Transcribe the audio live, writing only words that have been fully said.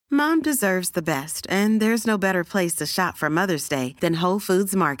Mom deserves the best, and there's no better place to shop for Mother's Day than Whole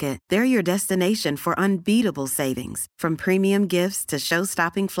Foods Market. They're your destination for unbeatable savings, from premium gifts to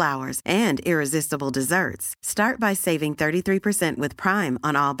show-stopping flowers and irresistible desserts. Start by saving 33% with Prime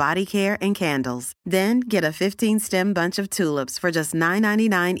on all body care and candles. Then get a 15-stem bunch of tulips for just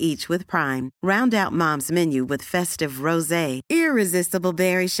 $9.99 each with Prime. Round out Mom's menu with festive rosé, irresistible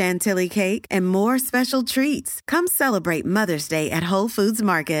berry chantilly cake, and more special treats. Come celebrate Mother's Day at Whole Foods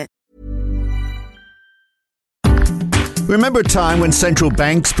Market. Remember a time when central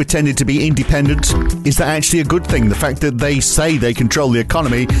banks pretended to be independent? Is that actually a good thing? The fact that they say they control the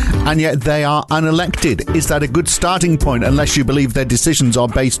economy and yet they are unelected. Is that a good starting point unless you believe their decisions are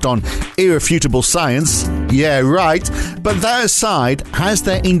based on irrefutable science? Yeah, right. But that aside, has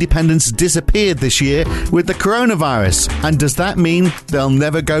their independence disappeared this year with the coronavirus? And does that mean they'll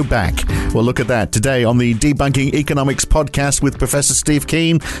never go back? We'll look at that today on the Debunking Economics podcast with Professor Steve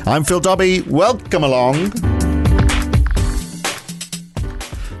Keen. I'm Phil Dobbie. Welcome along.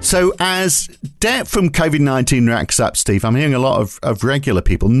 So as debt from COVID-19 racks up, Steve, I'm hearing a lot of regular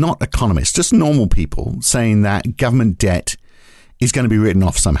people, not economists, just normal people, saying that government debt is going to be written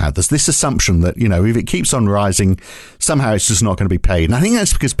off somehow. There's this assumption that, if it keeps on rising, somehow it's just not going to be paid. And I think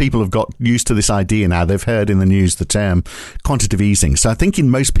that's because people have got used to this idea now. They've heard in the news the term quantitative easing. So I think in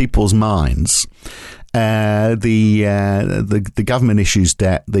most people's minds, the government issues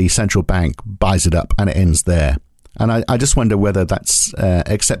debt, the central bank buys it up, and it ends there. And I just wonder whether that's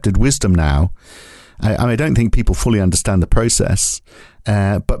accepted wisdom now. I don't think people fully understand the process,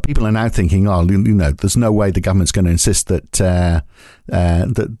 but people are now thinking, there's no way the government's going to insist that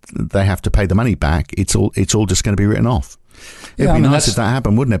that they have to pay the money back. It's all just going to be written off. It'd be nice if that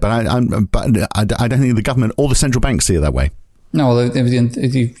happened, wouldn't it? But I don't think the government or the central bank see it that way. No,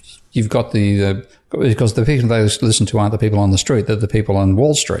 you've got because the people they listen to aren't the people on the street, they're the people on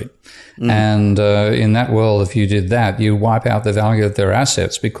Wall Street. And in that world, if you did that, you wipe out the value of their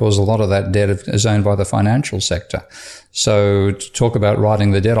assets because a lot of that debt is owned by the financial sector. So to talk about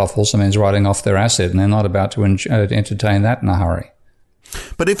writing the debt off also means writing off their asset, and they're not about to entertain that in a hurry.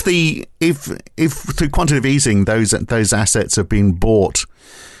 But if through quantitative easing those assets have been bought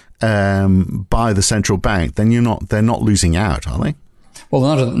by the central bank, then they're not losing out, are they? Well,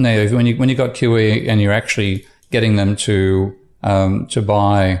 when you got QE and you're actually getting them to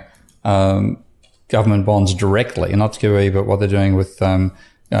buy government bonds directly, not QE, but what they're doing with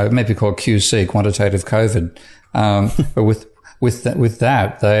maybe called QC, quantitative COVID. But with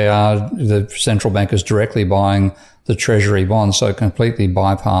that, they are the central bank is directly buying the Treasury bonds, so it completely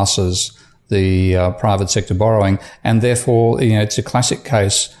bypasses the private sector borrowing, and therefore, it's a classic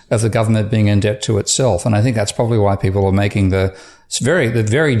case of the government being in debt to itself. And I think that's probably why people are making the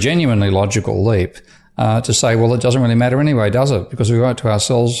very genuinely logical leap to say, well, it doesn't really matter anyway, does it? Because we write to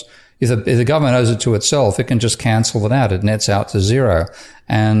ourselves, if the government owes it to itself, it can just cancel it out. It nets out to zero.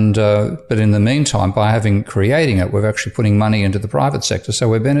 And but in the meantime, by creating it, we're actually putting money into the private sector, so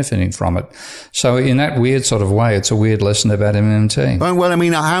we're benefiting from it. So in that weird sort of way, it's a weird lesson about MMT. Well, I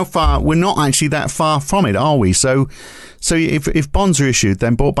mean, how far? We're not actually that far from it, are we? So if bonds are issued,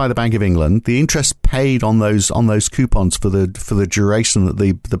 then bought by the Bank of England, the interest paid on those coupons for the duration that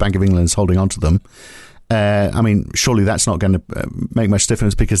the Bank of England is holding onto them. Surely that's not going to make much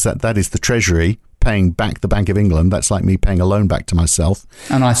difference because that is the Treasury paying back the Bank of England. That's like me paying a loan back to myself.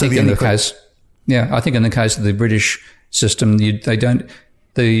 And I think in the case of the British system,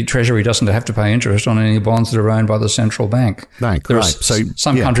 the Treasury doesn't have to pay interest on any bonds that are owned by the central bank. Right. So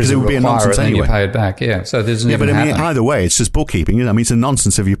some countries that require it, and then you pay it back. Yeah. So there's but either way, it's just bookkeeping. It's a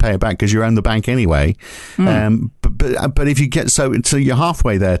nonsense if you pay it back because you own the bank anyway. But if you get so you're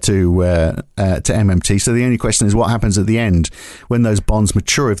halfway there to MMT. So the only question is what happens at the end when those bonds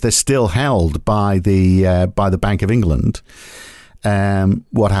mature if they're still held by the Bank of England.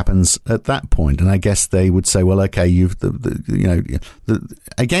 What happens at that point? And I guess they would say, well, okay,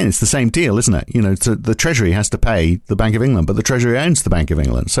 again, it's the same deal, isn't it? The Treasury has to pay the Bank of England, but the Treasury owns the Bank of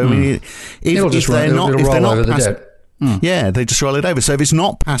England. So if they're not passed, yeah, they just roll it over. So if it's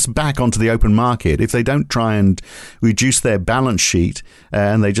not passed back onto the open market, if they don't try and reduce their balance sheet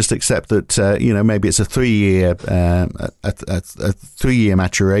and they just accept that, maybe it's a 3-year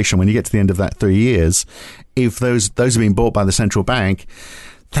maturation. When you get to the end of that 3 years, if those have been bought by the central bank,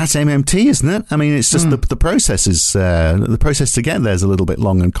 that's MMT, isn't it? I mean, it's just the process is the process to get there is a little bit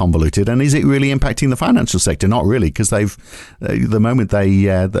long and convoluted. And is it really impacting the financial sector? Not really, because they've the moment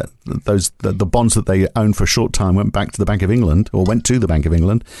the bonds that they owned for a short time went back to the Bank of England or went to the Bank of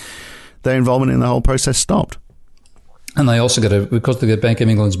England, their involvement in the whole process stopped. And they also because the Bank of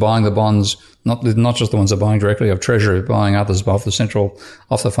England's buying the bonds, not just the ones they're buying directly of Treasury, buying others off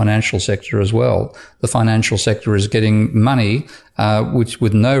the financial sector as well. The financial sector is getting money, which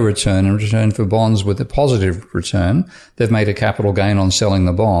with no return in return for bonds with a positive return. They've made a capital gain on selling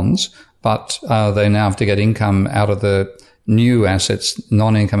the bonds, but they now have to get income out of the new assets,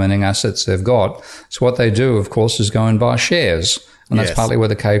 non-income earning assets they've got. So what they do, of course, is go and buy shares. And that's partly where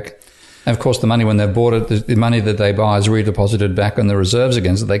the cake. And of course, the money when they've bought it, the money that they buy is redeposited back in the reserves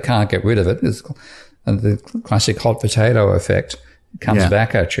again, so they can't get rid of it. It's the classic hot potato effect comes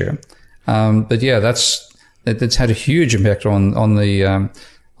back at you. But yeah, that's had a huge impact on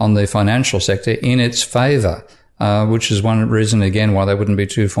the financial sector in its favour, which is one reason again why they wouldn't be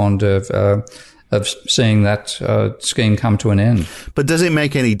too fond of seeing that scheme come to an end. But does it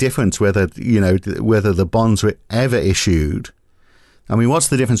make any difference whether the bonds were ever issued? I mean, what's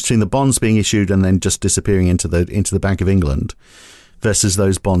the difference between the bonds being issued and then just disappearing into the Bank of England versus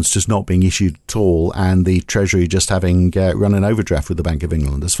those bonds just not being issued at all and the Treasury just having run an overdraft with the Bank of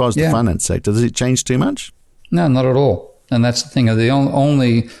England? As far as the finance sector, does it change too much? No, not at all. And that's the thing. The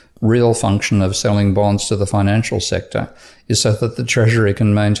only real function of selling bonds to the financial sector is so that the Treasury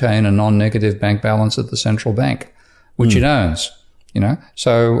can maintain a non-negative bank balance at the central bank, which it owns.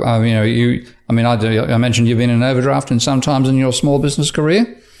 So, I mentioned you've been in overdraft and sometimes in your small business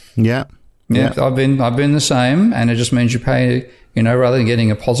career. Yeah. I've been the same, and it just means you pay, rather than getting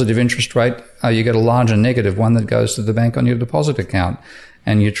a positive interest rate, you get a larger negative one that goes to the bank on your deposit account.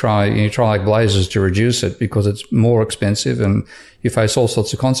 And you try like blazes to reduce it because it's more expensive and you face all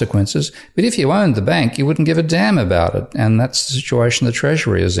sorts of consequences. But if you owned the bank, you wouldn't give a damn about it. And that's the situation the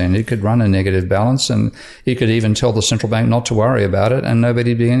Treasury is in. It could run a negative balance and you could even tell the central bank not to worry about it and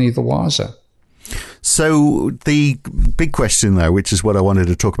nobody'd be any the wiser. So the big question, though, which is what I wanted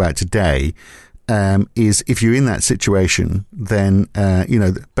to talk about today, is if you're in that situation, then,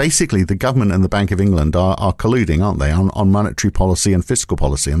 basically the government and the Bank of England are colluding, aren't they, on monetary policy and fiscal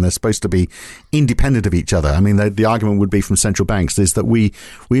policy, and they're supposed to be independent of each other. I mean, the argument would be from central banks is that we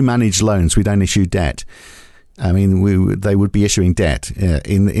manage loans, we don't issue debt. I mean, they would be issuing debt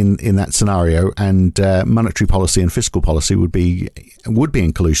in that scenario, and monetary policy and fiscal policy would be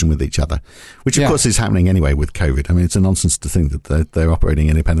in collusion with each other, which of course is happening anyway with COVID. I mean, it's a nonsense to think that they're operating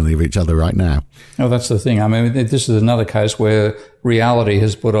independently of each other right now. Oh, that's the thing. I mean, this is another case where reality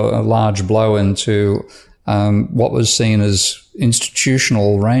has put a large blow into what was seen as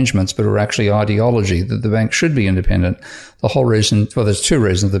institutional arrangements, but are actually ideology, that the bank should be independent. The whole reason, well, there's two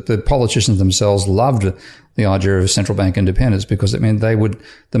reasons. The politicians themselves loved the idea of central bank independence because it meant they would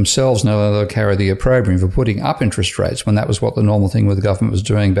themselves no longer carry the opprobrium for putting up interest rates when that was what the normal thing with the government was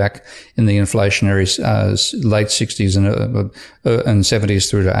doing back in the inflationary late 60s and 70s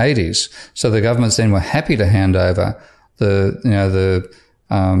through to 80s. So the governments then were happy to hand over the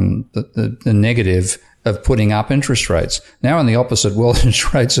negative of putting up interest rates. Now in the opposite world,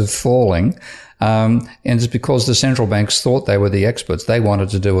 interest rates are falling. And it's because the central banks thought they were the experts. They wanted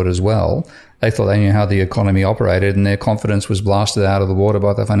to do it as well. They thought they knew how the economy operated, and their confidence was blasted out of the water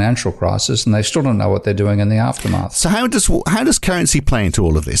by the financial crisis, and they still don't know what they're doing in the aftermath. So how does currency play into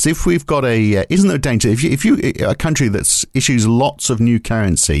all of this? If we've got isn't there a danger if you a country that issues lots of new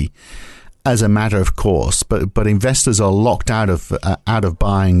currency as a matter of course, but investors are locked out of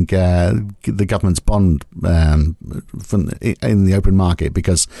buying the government's bond in the open market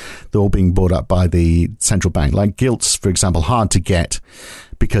because they're all being bought up by the central bank. Like gilts, for example, hard to get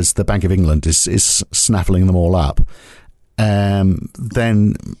because the Bank of England is snaffling them all up.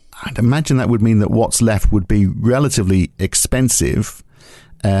 Then I'd imagine that would mean that what's left would be relatively expensive.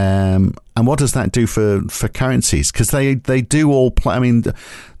 And what does that do for currencies? Because they do all play. I mean,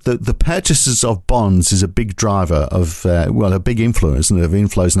 the purchases of bonds is a big driver of a big influence of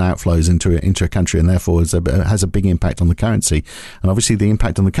inflows and outflows into a country, and therefore has a big impact on the currency. And obviously, the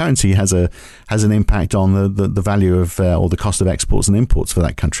impact on the currency has an impact on the value of or the cost of exports and imports for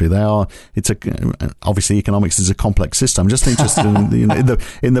that country. Obviously economics is a complex system. I'm just interested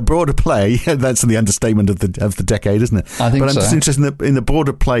in the broader play. That's the understatement of the decade, isn't it? I think so. But I'm just interested in the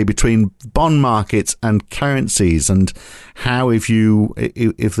broader play between bond markets and currencies, and how if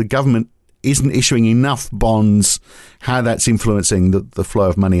the government isn't issuing enough bonds, how that's influencing the flow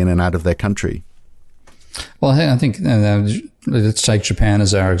of money in and out of their country. Well, I think let's take Japan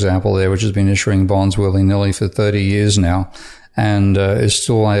as our example there, which has been issuing bonds willy-nilly for 30 years now and is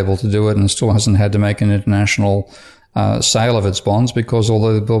still able to do it and still hasn't had to make an international sale of its bonds because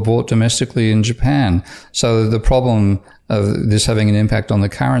although they're bought domestically in Japan. So the problem of this having an impact on the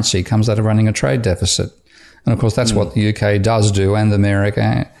currency comes out of running a trade deficit. And of course, that's what the UK does do, and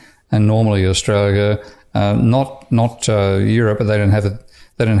America, and normally Australia not Europe, but they don't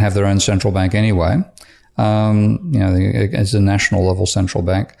have their own central bank anyway. As a national level central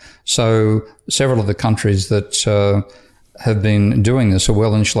bank. So several of the countries that have been doing this are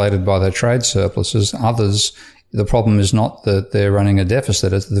well insulated by their trade surpluses. Others, the problem is not that they're running a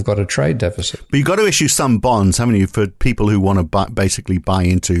deficit, it's that they've got a trade deficit. But you've got to issue some bonds, haven't you, for people who want to basically buy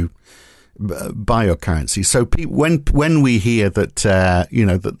your currency. So when we hear that,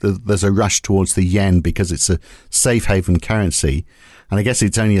 that there's a rush towards the yen because it's a safe haven currency, and I guess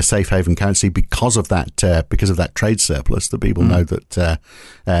it's only a safe haven currency because of that trade surplus, that people know that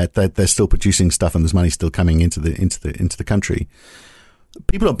they're still producing stuff and there's money still coming into the country.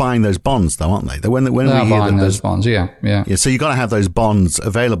 People are buying those bonds, though, aren't they? They're buying those bonds, yeah. So you've got to have those bonds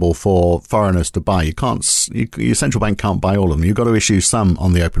available for foreigners to buy. Your central bank can't buy all of them. You've got to issue some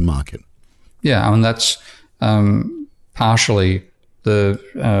on the open market. Yeah, I mean, that's partially the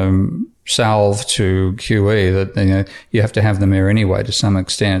salve to QE that you have to have them there anyway to some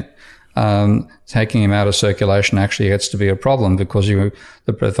extent. Taking them out of circulation actually gets to be a problem because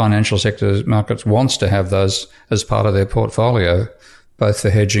the financial sector markets wants to have those as part of their portfolio, both for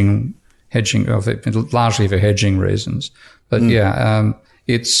hedging, largely for hedging reasons. But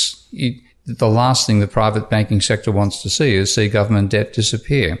it's the last thing the private banking sector wants to see government debt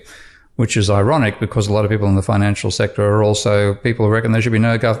disappear, which is ironic because a lot of people in the financial sector are also people who reckon there should be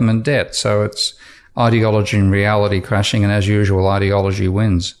no government debt. So it's ideology and reality crashing, and as usual, ideology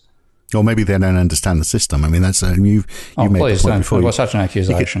wins. Or maybe they don't understand the system. I mean, that's you've made the point before. What's such an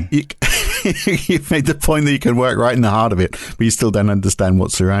accusation? You've made the point that you can work right in the heart of it, but you still don't understand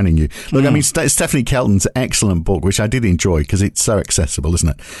what's surrounding you. Look, I mean, Stephanie Kelton's excellent book, which I did enjoy because it's so accessible, isn't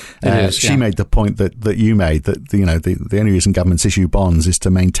it? It is, she made the point that you made, that the only reason governments issue bonds is to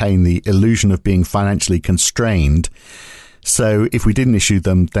maintain the illusion of being financially constrained. So if we didn't issue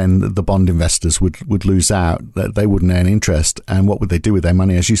them, then the bond investors would lose out. They wouldn't earn interest. And what would they do with their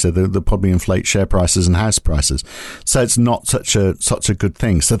money? As you said, they'll probably inflate share prices and house prices. So it's not such a good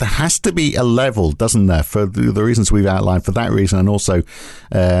thing. So there has to be a level, doesn't there, for the reasons we've outlined, for that reason, and also,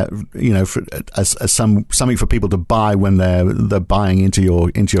 as something for people to buy when they're buying into your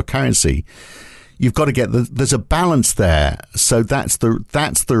currency. You've got to there's a balance there. So that's the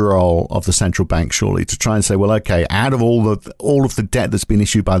role of the central bank, surely, to try and say, well, okay, out of all of the debt that's been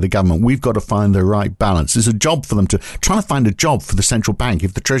issued by the government, we've got to find the right balance. There's a job for them to try to find a job for the central bank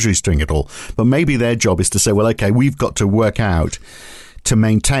if the Treasury's doing it all. But maybe their job is to say, well, okay, we've got to work out to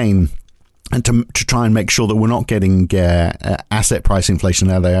maintain and to try and make sure that we're not getting asset price inflation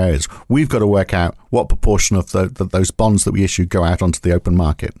in other areas. We've got to work out what proportion of those bonds that we issue go out onto the open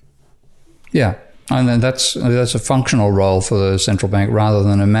market. Yeah. And then that's a functional role for the central bank rather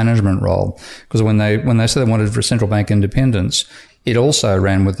than a management role. Because when they said they wanted for central bank independence, it also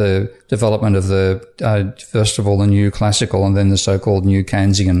ran with the development of first of all, the new classical and then the so-called new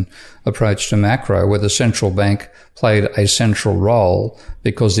Keynesian approach to macro, where the central bank played a central role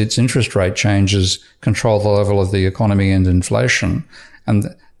because its interest rate changes control the level of the economy and inflation.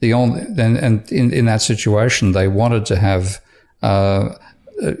 And in that situation, they wanted to have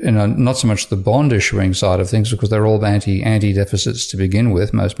not so much the bond issuing side of things, because they're all anti-deficits to begin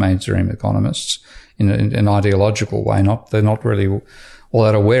with, most mainstream economists, in an ideological way. They're not really all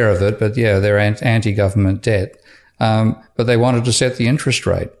that aware of it, but yeah, they're anti-government debt. But they wanted to set the interest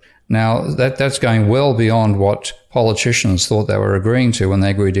rate. Now, that's going well beyond what politicians thought they were agreeing to when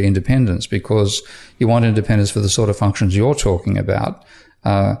they agreed to independence, because you want independence for the sort of functions you're talking about.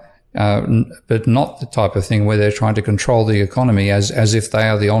 But not the type of thing where they're trying to control the economy as if they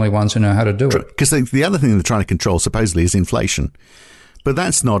are the only ones who know how to do it. Because the other thing they're trying to control supposedly is inflation, but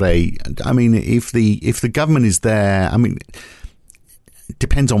that's not if the government is there, it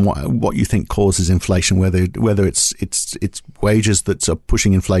depends on what you think causes inflation, whether it's wages that are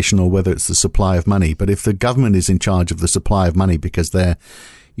pushing inflation or whether it's the supply of money. But if the government is in charge of the supply of money because they're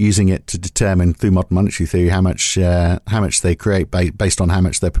using it to determine through modern monetary theory how much they create based on how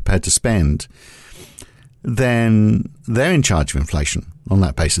much they're prepared to spend, then they're in charge of inflation on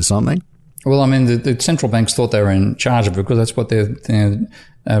that basis, aren't they? Well, the central banks thought they were in charge of it because that's what their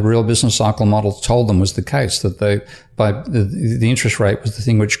real business cycle model told them was the case, that the interest rate was the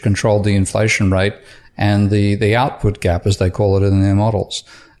thing which controlled the inflation rate and the output gap, as they call it in their models.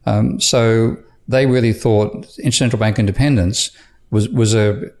 So they really thought central bank independence was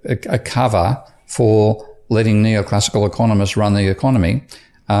a cover for letting neoclassical economists run the economy,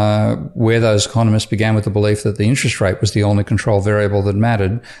 where those economists began with the belief that the interest rate was the only control variable that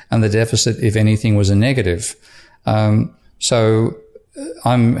mattered, and the deficit, if anything, was a negative. So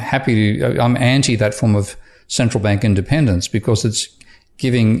I'm anti that form of central bank independence because it's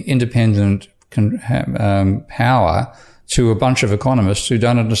giving independent power to a bunch of economists who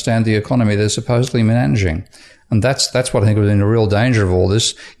don't understand the economy they're supposedly managing. And that's what I think was in a real danger of all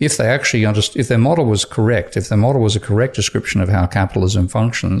this. If they actually if their model was correct, if their model was a correct description of how capitalism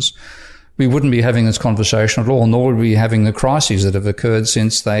functions, we wouldn't be having this conversation at all, nor would we be having the crises that have occurred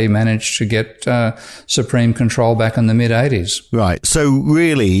since they managed to get supreme control back in the mid-'80s. Right. So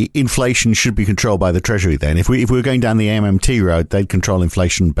really, inflation should be controlled by the Treasury then. If we were going down the MMT road, they'd control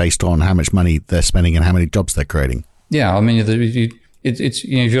inflation based on how much money they're spending and how many jobs they're creating. Yeah, I mean, it's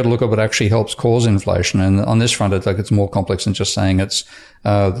you've got to look at what actually helps cause inflation, and on this front, it's more complex than just saying it's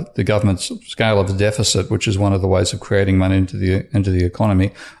the government's scale of the deficit, which is one of the ways of creating money into the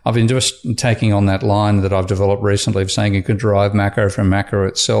economy. I've been just taking on that line that I've developed recently of saying you could derive macro from macro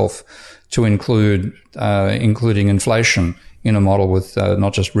itself to include including inflation in a model with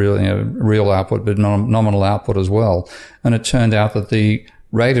not just real output but nominal output as well, and it turned out that the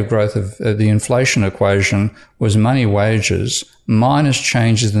rate of growth of the inflation equation was money wages minus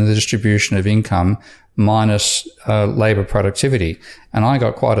changes in the distribution of income minus labour productivity. And I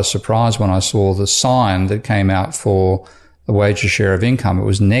got quite a surprise when I saw the sign that came out for the wages share of income. It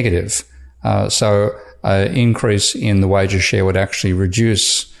was negative. So an increase in the wages share would actually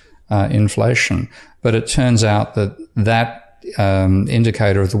reduce inflation. But it turns out that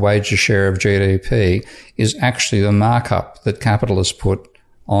indicator of the wages share of GDP is actually the markup that capitalists put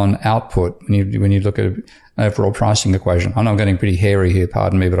on output when you look at an overall pricing equation. I know I'm getting pretty hairy here,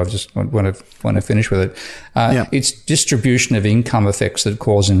 pardon me, but I just want to finish with it. It's distribution of income effects that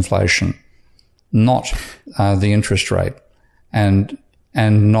cause inflation, not the interest rate, and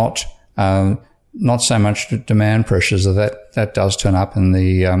not so much demand pressures. That does turn up in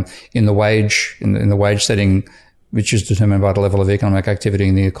the wage setting, which is determined by the level of economic activity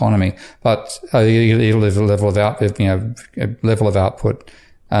in the economy. But a level of output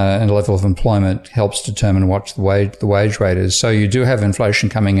and a level of employment helps determine what the wage rate is. So you do have inflation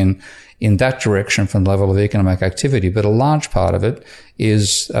coming in that direction from the level of economic activity, but a large part of it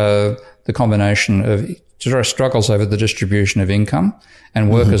is the combination of struggles over the distribution of income,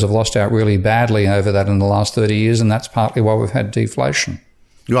 and workers have lost out really badly over that in the last 30 years, and that's partly why we've had deflation.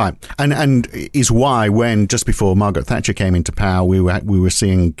 Right, and is why when just before Margaret Thatcher came into power, we were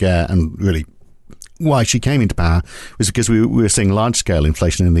seeing and really why she came into power was because we were seeing large scale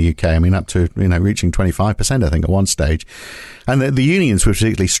inflation in the UK. I mean, up to reaching 25%, I think, at one stage, and the unions were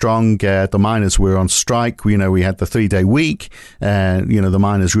particularly strong. The miners were on strike. We had the 3-day week. The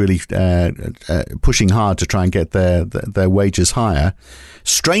miners really pushing hard to try and get their wages higher.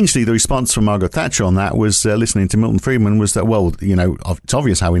 Strangely, the response from Margaret Thatcher on that was listening to Milton Friedman was that, well, it's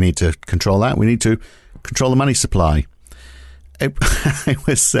obvious how we need to control that. We need to control the money supply. It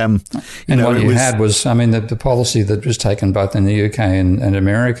was, and what you had was, I mean, the policy that was taken both in the UK and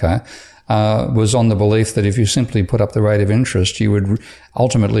America was on the belief that if you simply put up the rate of interest, you would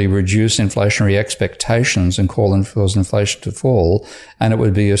ultimately reduce inflationary expectations and cause inflation to fall, and it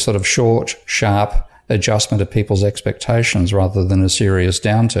would be a sort of short, sharp adjustment of people's expectations rather than a serious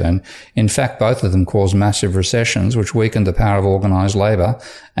downturn. In fact, both of them caused massive recessions, which weakened the power of organised labour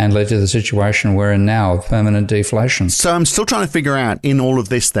and led to the situation we're in now of permanent deflation. So I'm still trying to figure out in all of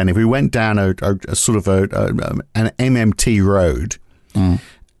this then, if we went down a sort of an MMT road,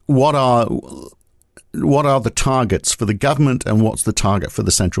 what are the targets for the government and what's the target for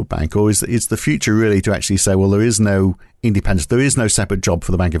the central bank? Or is the future really to actually say, well, there is no independence, there is no separate job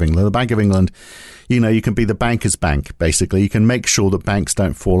for the Bank of England. The Bank of England, you can be the banker's bank, basically. You can make sure that banks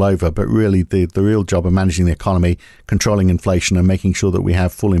don't fall over, but really the real job of managing the economy, controlling inflation and making sure that we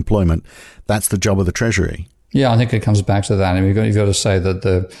have full employment, that's the job of the Treasury. Yeah, I think it comes back to that. I mean, you've got to say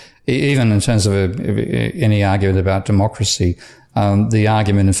that even in terms of any argument about democracy, the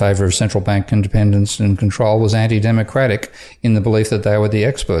argument in favour of central bank independence and control was anti-democratic in the belief that they were the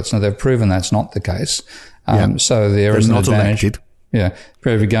experts. Now, they've proven that's not the case. So there is an advantage. Elected. Yeah,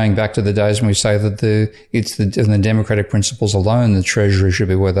 probably going back to the days when we say that it's the democratic principles alone, the Treasury should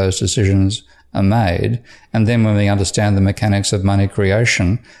be where those decisions are made. And then when we understand the mechanics of money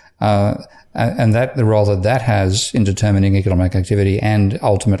creation, and that the role that has in determining economic activity and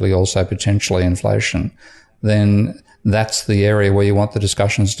ultimately also potentially inflation, then that's the area where you want the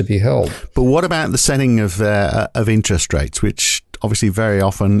discussions to be held. But what about the setting of interest rates, which obviously very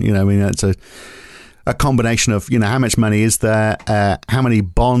often, it's a combination of, how much money is there, how many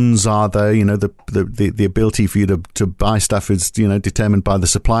bonds are there, the ability for you to buy stuff is, determined by the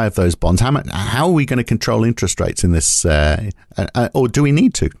supply of those bonds. How are we going to control interest rates in this, or do we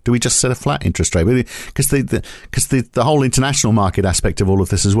need to? Do we just set a flat interest rate? Because the whole international market aspect of all of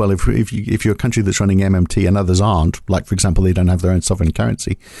this as well, if you're a country that's running MMT and others aren't, like, for example, they don't have their own sovereign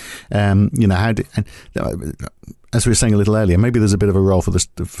currency, as we were saying a little earlier, maybe there's a bit of a role for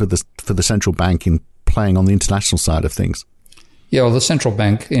the central bank in playing on the international side of things. Yeah, well, the central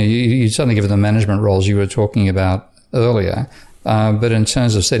bank, you certainly give them the management roles you were talking about earlier, but in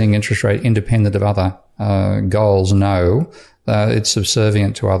terms of setting interest rate independent of other goals, no, it's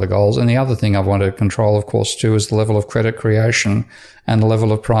subservient to other goals. And the other thing I want to control, of course, too, is the level of credit creation and the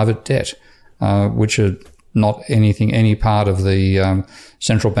level of private debt, which are not any part of the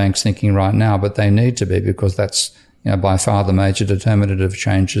central bank's thinking right now, but they need to be, because that's by far the major determinative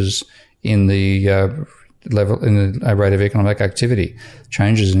changes in the rate of economic activity,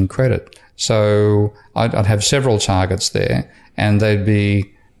 changes in credit. So I'd have several targets there, and they'd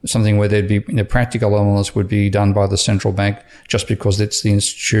be something where there'd be practical elements would be done by the central bank, just because it's the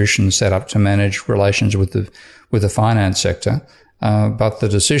institution set up to manage relations with the finance sector. But the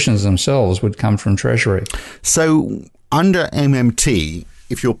decisions themselves would come from Treasury. So under MMT,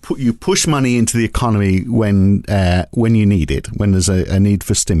 if you push money into the economy when you need it, when there's a need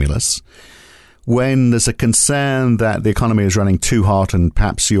for stimulus, when there's a concern that the economy is running too hot and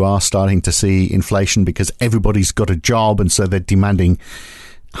perhaps you are starting to see inflation because everybody's got a job and so they're demanding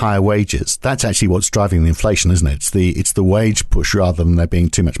higher wages. That's actually what's driving the inflation, isn't it? It's the wage push rather than there being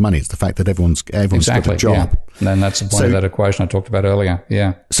too much money. It's the fact that everyone's exactly, got a job. Yeah. And that's the point of that equation I talked about earlier.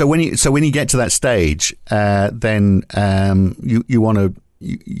 Yeah. So when you get to that stage, then you want to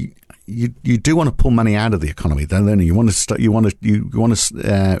you do want to pull money out of the economy. Then you want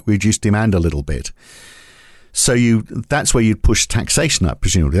to reduce demand a little bit. So that's where you'd push taxation up,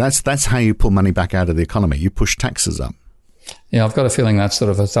 presumably. That's how you pull money back out of the economy. You push taxes up. Yeah, I've got a feeling that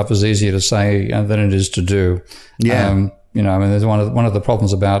sort of stuff is easier to say than it is to do. Yeah. There's one of the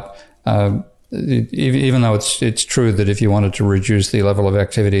problems about even though it's true that if you wanted to reduce the level of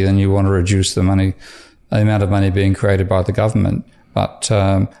activity, then you want to reduce the amount of money being created by the government. But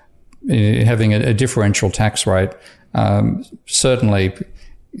having a differential tax rate certainly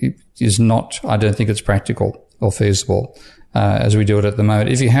is not. I don't think it's practical or feasible. As we do it at the moment.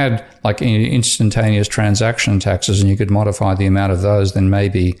 If you had like instantaneous transaction taxes and you could modify the amount of those, then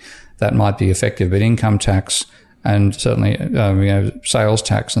maybe that might be effective. But income tax and certainly sales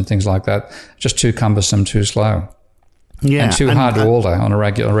tax and things like that, just too cumbersome, too slow, and too hard to alter on a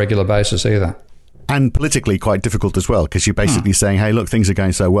regular basis either. And politically quite difficult as well, because you're basically saying, hey, look, things are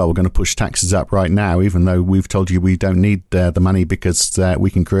going so well, we're going to push taxes up right now, even though we've told you we don't need the money because we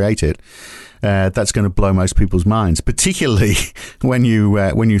can create it. That's going to blow most people's minds, particularly when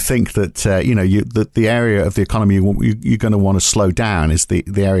you think that that the area of the economy you're going to want to slow down is the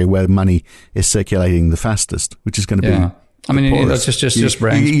area where money is circulating the fastest, which is going to be. I mean, that's just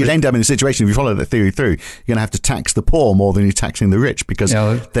brains. You'd end up in a situation, if you follow that theory through, you're going to have to tax the poor more than you're taxing the rich because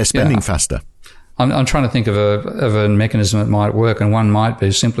they're spending faster. I'm trying to think of a mechanism that might work, and one might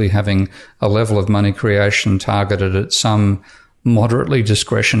be simply having a level of money creation targeted at some moderately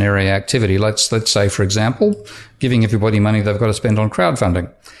discretionary activity. Let's say, for example, giving everybody money they've got to spend on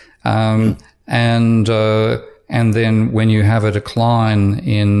crowdfunding, and then when you have a decline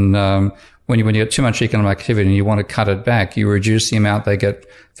in when you get too much economic activity and you want to cut it back, you reduce the amount they get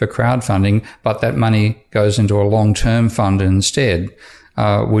for crowdfunding, but that money goes into a long-term fund instead,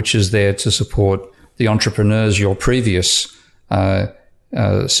 which is there to support the entrepreneurs your previous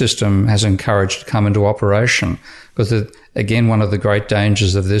system has encouraged to come into operation. Because, again, one of the great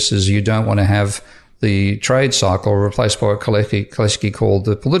dangers of this is you don't want to have the trade cycle replaced by what Kalecki called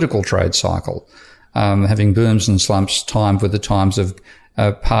the political trade cycle, having booms and slumps timed with the times of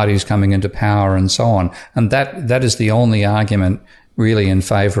parties coming into power and so on. And that is the only argument really in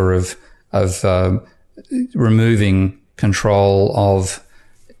favour of removing control of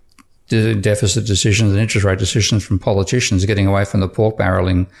deficit decisions and interest rate decisions from politicians, getting away from the pork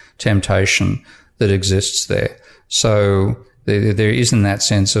barreling temptation that exists there. So there is, in that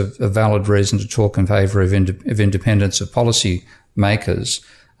sense, a valid reason to talk in favour of independence of policy makers.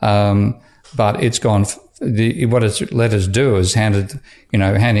 But it's gone. What it's let us do is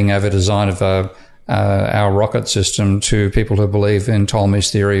handing over design of our rocket system to people who believe in Ptolemy's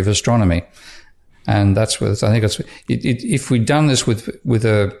theory of astronomy, and that's what I think. If we'd done this with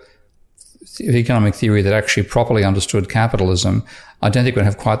a economic theory that actually properly understood capitalism, I don't think we'd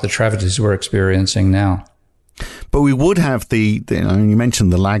have quite the travesties we're experiencing now. But we would have you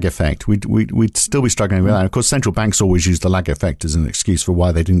mentioned the lag effect. We'd still be struggling with that. Of course, central banks always use the lag effect as an excuse for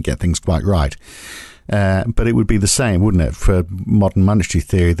why they didn't get things quite right. But it would be the same, wouldn't it, for modern monetary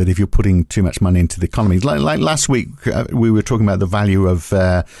theory, that if you're putting too much money into the economy, like last week, we were talking about the value of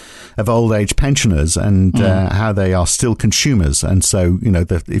old age pensioners and how they are still consumers. And so,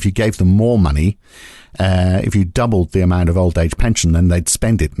 if you gave them more money, if you doubled the amount of old age pension, then they'd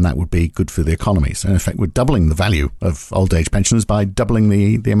spend it, and that would be good for the economy. So in effect, we're doubling the value of old age pensioners by doubling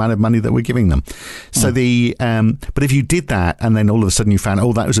the amount of money that we're giving them. So but if you did that, and then all of a sudden you found,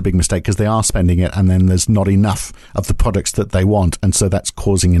 that was a big mistake because they are spending it, and then there's not enough of the products that they want, and so that's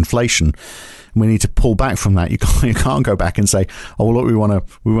causing inflation. We need to pull back from that. You can't go back and say, look, we want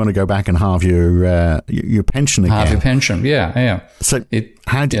to go back and halve your pension again. Halve your pension, yeah. So so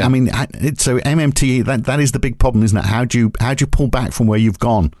MMT, that is the big problem, isn't it? How do you pull back from where you've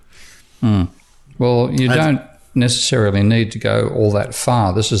gone? Well, you don't necessarily need to go all that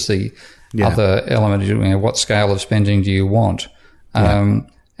far. This is the other element. What scale of spending do you want?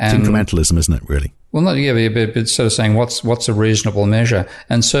 It's incrementalism, isn't it? Really. Well, but it's sort of saying what's a reasonable measure,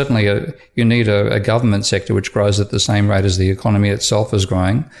 and certainly you need a government sector which grows at the same rate as the economy itself is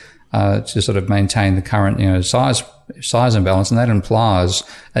growing to sort of maintain the current size and balance, and that implies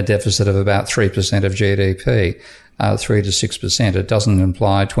a deficit of about 3% of GDP, 3 to 6%. It doesn't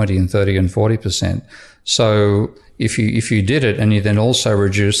imply 20 and 30 and 40%. So if you did it, and you then also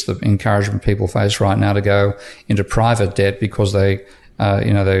reduce the encouragement people face right now to go into private debt because they're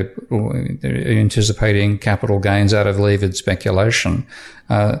anticipating capital gains out of levered speculation.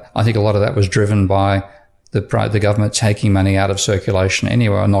 I think a lot of that was driven by the government taking money out of circulation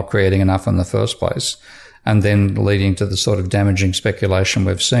anyway, or not creating enough in the first place, and then leading to the sort of damaging speculation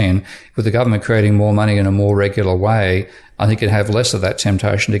we've seen. With the government creating more money in a more regular way, I think it'd have less of that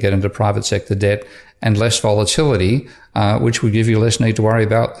temptation to get into private sector debt and less volatility, which would give you less need to worry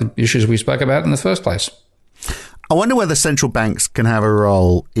about the issues we spoke about in the first place. I wonder whether central banks can have a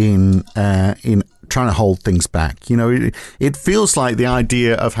role in trying to hold things back. It feels like the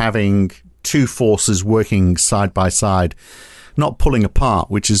idea of having two forces working side by side, not pulling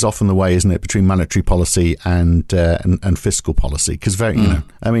apart, which is often the way, isn't it, between monetary policy and fiscal policy? Because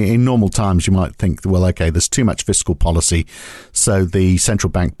in normal times you might think, well, okay, there's too much fiscal policy, so the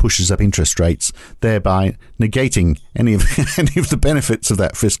central bank pushes up interest rates, thereby negating any of the benefits of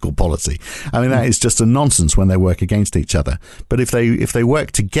that fiscal policy. That is just a nonsense when they work against each other. But if they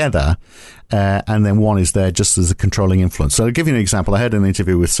work together, and then one is there just as a controlling influence. So I'll give you an example. I had an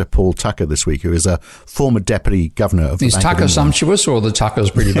interview with Sir Paul Tucker this week, who is a former deputy governor of the Bank of England. Is Tucker sumptuous, or the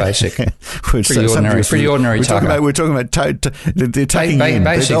Tucker's pretty basic? Pretty ordinary Tucker. We're talking about the tucking in.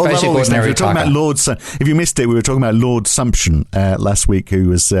 Basic ordinary Tucker. About if you missed it, we were talking about Lord Sumption last week, who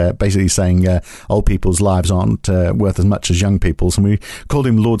was basically saying old people's lives aren't worth as much as young people's, and we called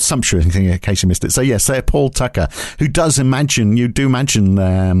him Lord Sumptuous in case you missed it. So yes, Sir Paul Tucker, who you do mention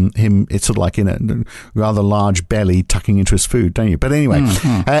him, it's sort of like in a rather large belly tucking into his food, don't you? But anyway,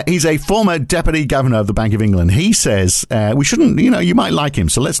 he's a former deputy governor of the Bank of England. He says we shouldn't, you might like him,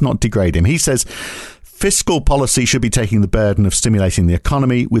 so let's not degrade him. He says fiscal policy should be taking the burden of stimulating the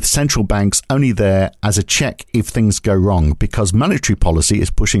economy, with central banks only there as a check if things go wrong, because monetary policy is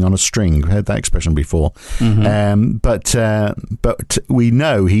pushing on a string. We've heard that expression before. But we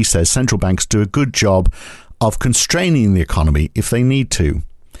know, he says, central banks do a good job of constraining the economy if they need to.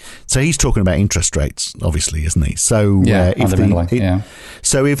 So he's talking about interest rates, obviously, isn't he? So could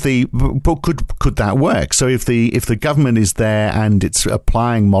that work? So if the government is there and it's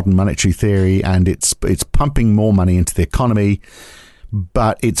applying modern monetary theory and it's pumping more money into the economy,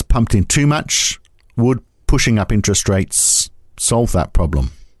 but it's pumped in too much, would pushing up interest rates solve that problem?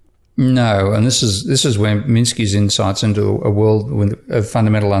 No, and this is where Minsky's insights into a world of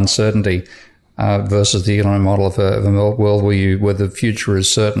fundamental uncertainty versus the economic model of a world where the future is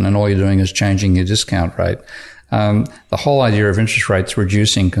certain and all you're doing is changing your discount rate. The whole idea of interest rates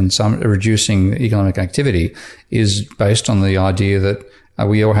reducing economic activity is based on the idea that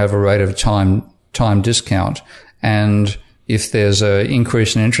we all have a rate of time discount, and if there's an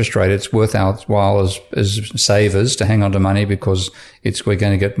increase in interest rate, it's worth our while as savers to hang on to money because we're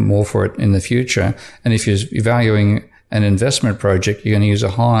going to get more for it in the future. And if you're valuing an investment project, you're going to use a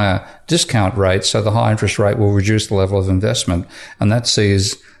higher discount rate, so the high interest rate will reduce the level of investment. And that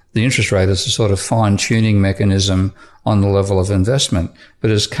sees the interest rate as a sort of fine-tuning mechanism on the level of investment.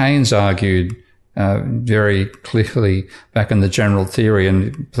 But as Keynes argued very clearly back in the general theory,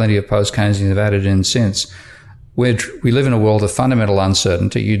 and plenty of post-Keynesians have added in since, we live in a world of fundamental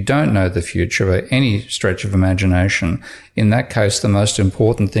uncertainty. You don't know the future by any stretch of imagination. In that case, the most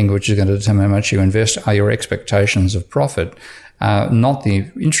important thing which is going to determine how much you invest are your expectations of profit, not the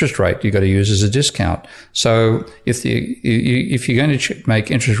interest rate you've got to use as a discount. So if you're going to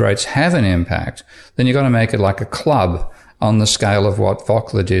make interest rates have an impact, then you've got to make it like a club on the scale of what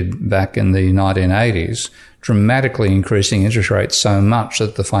Volcker did back in the 1980s, dramatically increasing interest rates so much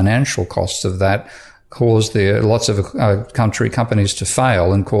that the financial costs of that caused lots of companies to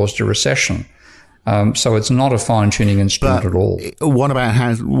fail and caused a recession. So it's not a fine-tuning instrument at all. What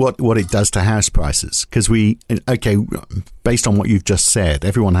about what it does to house prices? Because based on what you've just said,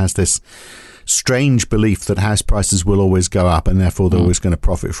 everyone has this strange belief that house prices will always go up and therefore they're always going to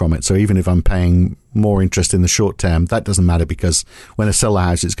profit from it. So even if I'm paying more interest in the short term, that doesn't matter because when I sell the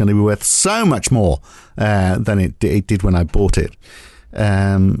house, it's going to be worth so much more than it did when I bought it.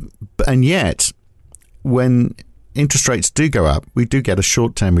 And yet, when interest rates do go up, we do get a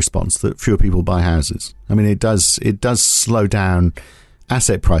short-term response that fewer people buy houses. I mean, it does slow down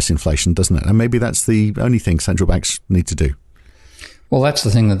asset price inflation, doesn't it? And maybe that's the only thing central banks need to do. Well, that's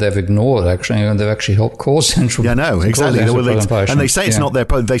the thing that they've ignored, actually, and they've actually helped cause central. Yeah, no, exactly. And they say it's not their.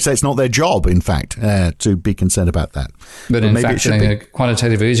 They say it's not their job, in fact, to be concerned about that. But in fact,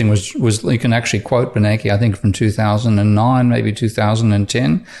 quantitative easing was. You can actually quote Bernanke, I think, from 2009, maybe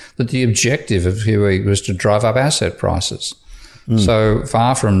 2010, that the objective of QE was to drive up asset prices. So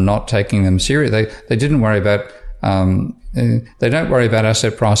far from not taking them seriously, they didn't worry about. They don't worry about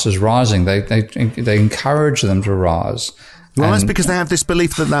asset prices rising. They encourage them to rise. Well, that's because they have this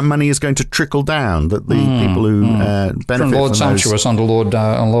belief that money is going to trickle down, that the people who benefit from Lord Sumptuous onto Lord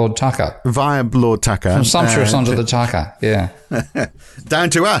Tucker. Via Lord Tucker. From Sumptuous onto the Tucker, yeah. down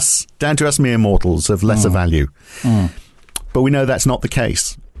to us mere mortals of lesser value. But we know that's not the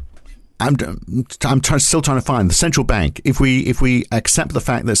case. I'm still trying to find the central bank. If we accept the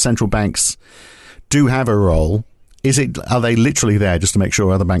fact that central banks do have a role, are they literally there just to make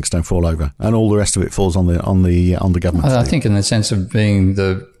sure other banks don't fall over, and all the rest of it falls on the government? I think, in the sense of being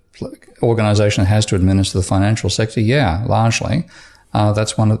the organisation that has to administer the financial sector, yeah, largely,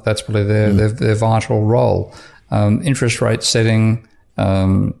 that's probably their vital role. Interest rate setting,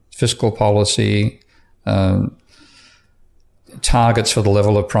 fiscal policy, targets for the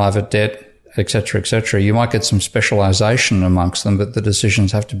level of private debt, etc., etc. You might get some specialisation amongst them, but the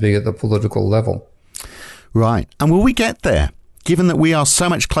decisions have to be at the political level. Right. And will we get there, given that we are so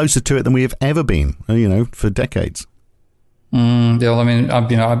much closer to it than we have ever been, for decades? Yeah, I mean,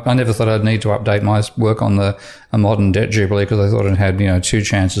 I never thought I'd need to update my work on a modern debt jubilee because I thought it had, two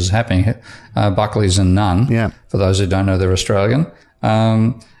chances happening, Buckley's and none, for those who don't know they're Australian.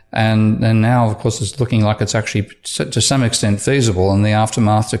 And now, of course, it's looking like it's actually to some extent feasible in the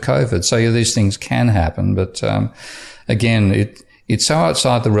aftermath to COVID. So these things can happen. But again, it's so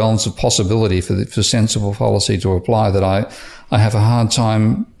outside the realms of possibility for sensible policy to apply that I have a hard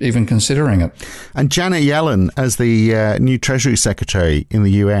time even considering it. And Janet Yellen as the new Treasury Secretary in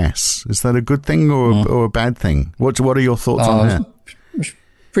the US, is that a good thing or a bad thing? What are your thoughts on that?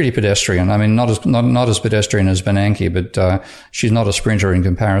 Pretty pedestrian. I mean, not as pedestrian as Bernanke, but she's not a sprinter in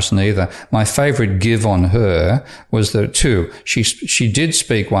comparison either. My favourite give on her was that she did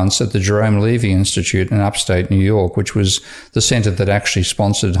speak once at the Jerome Levy Institute in upstate New York, which was the centre that actually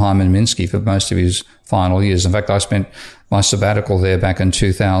sponsored Hyman Minsky for most of his final years. In fact, I spent my sabbatical there back in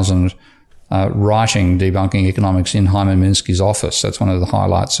 2000 writing Debunking Economics in Hyman Minsky's office. That's one of the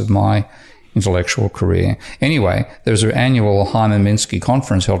highlights of my intellectual career. Anyway, there was an annual Hyman Minsky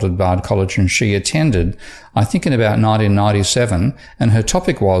conference held at Bard College, and she attended, I think, in about 1997, and her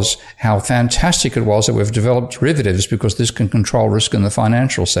topic was how fantastic it was that we've developed derivatives because this can control risk in the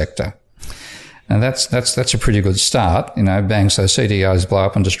financial sector. And that's a pretty good start. Bang, so CDOs blow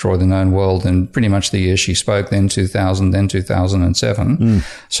up and destroy the known world in pretty much the year she spoke, then 2000, then 2007.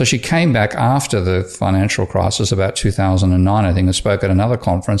 So she came back after the financial crisis, about 2009, I think, and spoke at another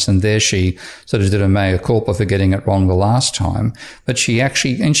conference, and there she sort of did a mea culpa for getting it wrong the last time. But she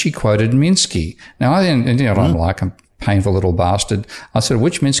quoted Minsky. Now, I'm like a painful little bastard. I said,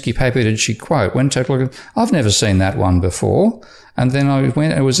 which Minsky paper did she quote? Went to look, I've never seen that one before. And then I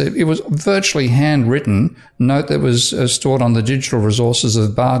went, it was virtually handwritten note that was stored on the digital resources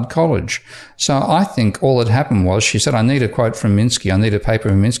of Bard College. So I think all that happened was she said, I need a quote from Minsky. I need a paper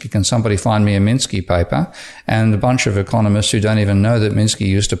from Minsky. Can somebody find me a Minsky paper? And a bunch of economists who don't even know that Minsky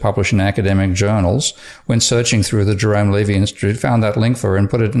used to publish in academic journals went searching through the Jerome Levy Institute, found that link for her and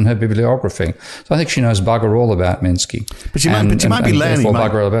put it in her bibliography. So I think she knows bugger all about Minsky. But she might be learning.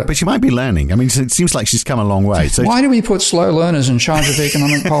 But she might be learning. I mean, it seems like she's come a long way. So why do we put slow learners is in charge of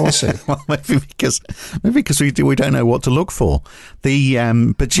economic policy. Well, maybe because we don't know what to look for. But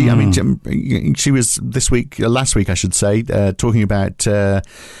she, I mean, she was last week, I should say, talking about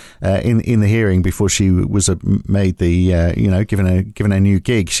in the hearing before she was made the given a new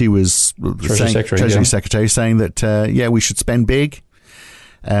gig. She was Treasury Secretary saying that we should spend big.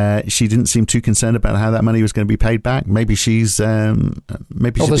 She didn't seem too concerned about how that money was going to be paid back. Maybe she's there's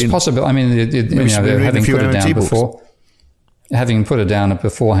possible. I mean, having put it down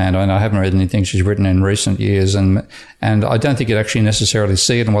beforehand, I haven't read anything she's written in recent years, and I don't think you'd actually necessarily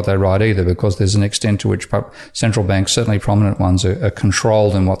see it in what they write either, because there's an extent to which central banks, certainly prominent ones, are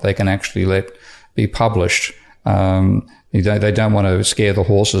controlled in what they can actually let be published. They don't want to scare the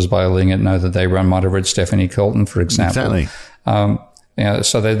horses by letting it know that they might have read Stephanie Kelton, for example. Exactly.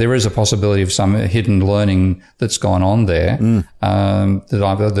 So there is a possibility of some hidden learning that's gone on there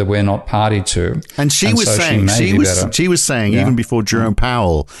that we're not party to. And she was saying even before Jerome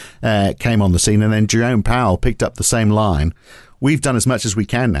Powell came on the scene, and then Jerome Powell picked up the same line. We've done as much as we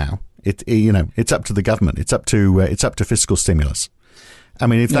can now. It's up to the government. It's up to fiscal stimulus. I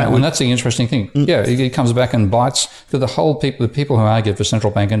mean, and that's the interesting thing. Yeah, it comes back and bites. For the people who argued for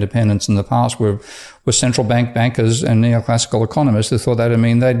central bank independence in the past were central bank bankers and neoclassical economists who thought that would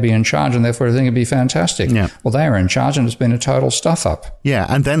mean they'd be in charge, and therefore I think it'd be fantastic. Yeah. Well, they are in charge, and it's been a total stuff up. Yeah,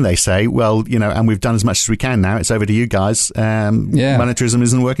 and then they say, well, and we've done as much as we can now. It's over to you guys. Monetarism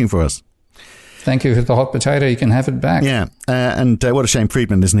isn't working for us. Thank you for the hot potato. You can have it back. Yeah, and what a shame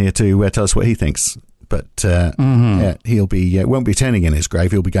Friedman isn't here to tell us what he thinks. But he'll be won't be turning in his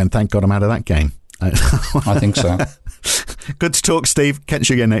grave. He'll be going, thank God I'm out of that game. I think so. Good to talk, Steve. Catch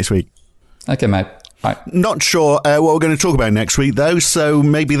you again next week. Okay, mate. Bye. Not sure what we're going to talk about next week, though, so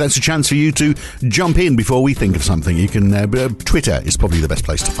maybe that's a chance for you to jump in before we think of something. You can Twitter is probably the best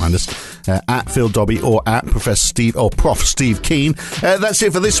place to find us, at Phil Dobbie or at Professor Steve or Prof Steve Keen. That's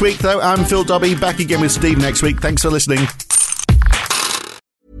it for this week, though. I'm Phil Dobbie, back again with Steve next week. Thanks for listening.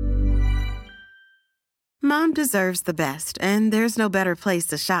 Mom deserves the best, and there's no better place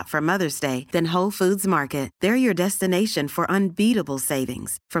to shop for Mother's Day than Whole Foods Market. They're your destination for unbeatable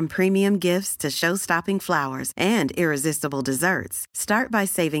savings, from premium gifts to show-stopping flowers and irresistible desserts. Start by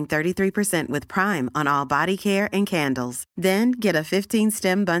saving 33% with Prime on all body care and candles. Then get a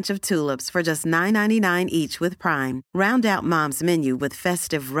 15-stem bunch of tulips for just $9.99 each with Prime. Round out Mom's menu with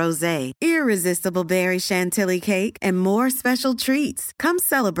festive rosé, irresistible berry chantilly cake, and more special treats. Come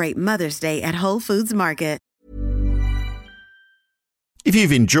celebrate Mother's Day at Whole Foods Market. If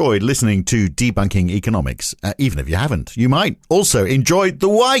you've enjoyed listening to Debunking Economics, even if you haven't, you might also enjoy The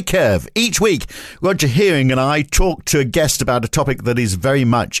Y-Curve. Each week, Roger Hearing and I talk to a guest about a topic that is very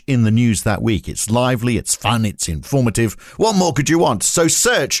much in the news that week. It's lively, it's fun, it's informative. What more could you want? So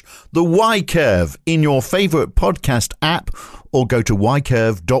search The Y-Curve in your favourite podcast app or go to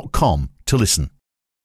ycurve.com to listen.